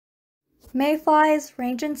Mayflies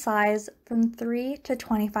range in size from 3 to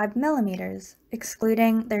 25 millimeters,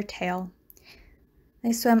 excluding their tail.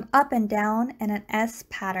 They swim up and down in an S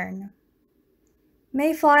pattern.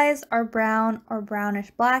 Mayflies are brown or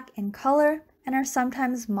brownish-black in color and are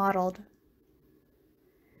sometimes mottled.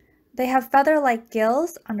 They have feather-like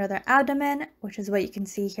gills under their abdomen, which is what you can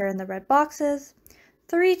see here in the red boxes,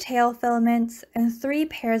 3 tail filaments, and 3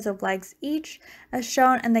 pairs of legs each, as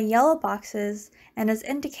shown in the yellow boxes and as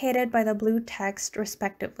indicated by the blue text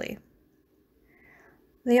respectively.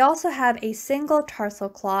 They also have a single tarsal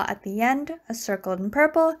claw at the end, circled in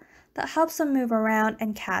purple, that helps them move around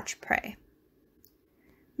and catch prey.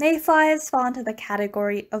 Mayflies fall into the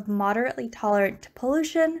category of moderately tolerant to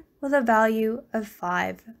pollution with a value of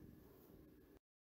 5.